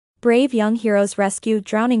Brave young heroes rescue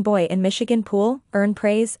drowning boy in Michigan pool, earn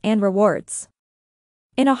praise and rewards.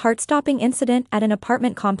 In a heart-stopping incident at an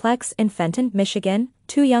apartment complex in Fenton, Michigan,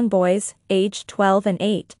 two young boys, aged 12 and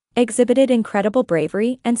 8, exhibited incredible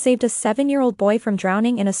bravery and saved a 7-year-old boy from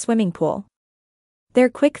drowning in a swimming pool. Their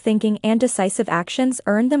quick thinking and decisive actions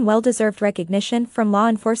earned them well-deserved recognition from law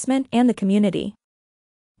enforcement and the community.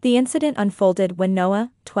 The incident unfolded when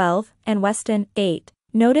Noah, 12, and Weston, 8,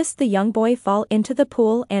 noticed the young boy fall into the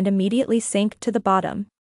pool and immediately sink to the bottom.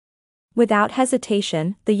 Without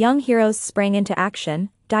hesitation, the young heroes sprang into action,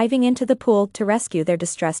 diving into the pool to rescue their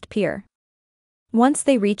distressed peer. Once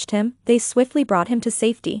they reached him, they swiftly brought him to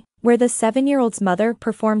safety, where the 7-year-old's mother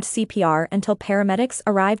performed CPR until paramedics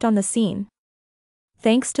arrived on the scene.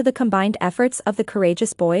 Thanks to the combined efforts of the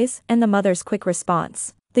courageous boys and the mother's quick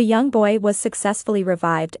response, the young boy was successfully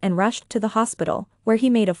revived and rushed to the hospital, where he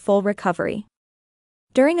made a full recovery.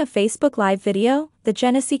 During a Facebook Live video, the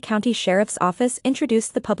Genesee County Sheriff's Office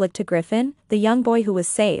introduced the public to Griffin, the young boy who was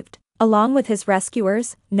saved, along with his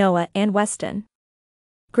rescuers, Noah and Weston.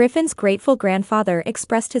 Griffin's grateful grandfather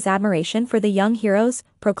expressed his admiration for the young heroes,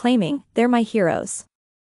 proclaiming, "They're my heroes."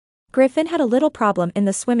 Griffin had a little problem in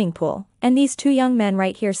the swimming pool, and these two young men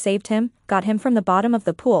right here saved him, got him from the bottom of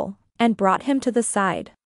the pool, and brought him to the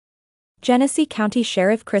side. Genesee County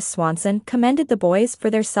Sheriff Chris Swanson commended the boys for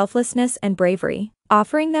their selflessness and bravery,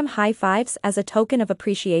 offering them high fives as a token of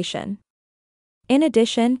appreciation. In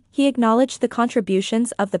addition, he acknowledged the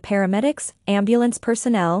contributions of the paramedics, ambulance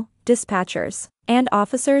personnel, dispatchers, and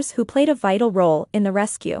officers who played a vital role in the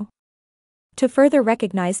rescue. To further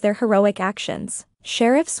recognize their heroic actions,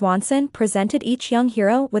 Sheriff Swanson presented each young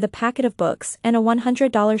hero with a packet of books and a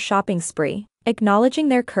 $100 shopping spree, acknowledging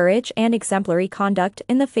their courage and exemplary conduct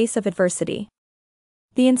in the face of adversity.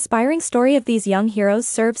 The inspiring story of these young heroes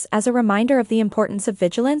serves as a reminder of the importance of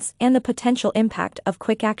vigilance and the potential impact of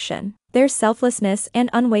quick action. Their selflessness and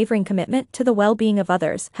unwavering commitment to the well-being of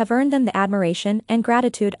others have earned them the admiration and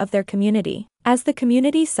gratitude of their community. As the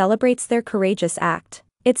community celebrates their courageous act,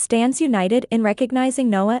 it stands united in recognizing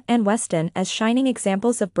Noah and Weston as shining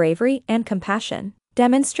examples of bravery and compassion,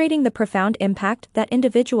 demonstrating the profound impact that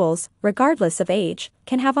individuals, regardless of age,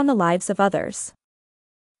 can have on the lives of others.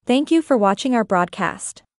 Thank you for watching our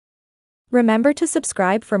broadcast. Remember to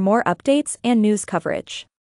subscribe for more updates and news coverage.